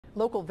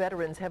Local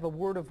veterans have a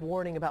word of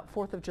warning about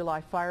 4th of July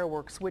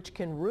fireworks, which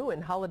can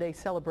ruin holiday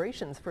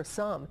celebrations for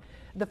some.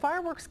 The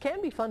fireworks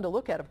can be fun to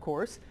look at, of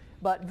course,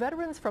 but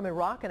veterans from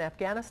Iraq and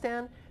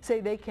Afghanistan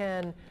say they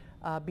can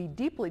be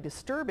deeply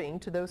disturbing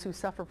to those who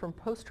suffer from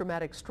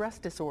post-traumatic stress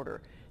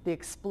disorder. The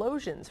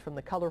explosions from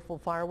the colorful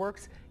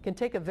fireworks can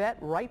take a vet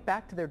right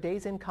back to their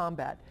days in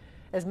combat.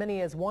 As many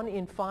as 1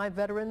 in 5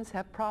 veterans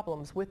have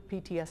problems with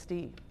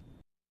PTSD.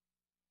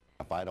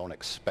 If I don't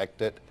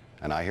expect it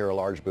and I hear a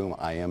large boom,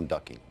 I am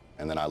ducking.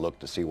 And then I look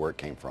to see where it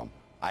came from.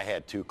 I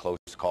had 2 close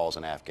calls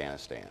in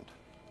Afghanistan,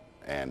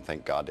 and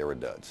thank God they were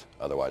duds.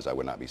 Otherwise, I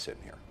would not be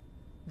sitting here.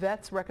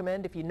 Vets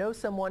recommend if you know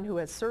someone who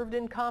has served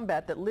in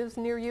combat that lives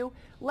near you,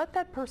 let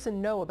that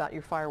person know about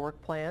your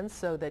firework plans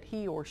so that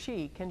he or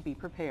she can be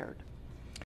prepared.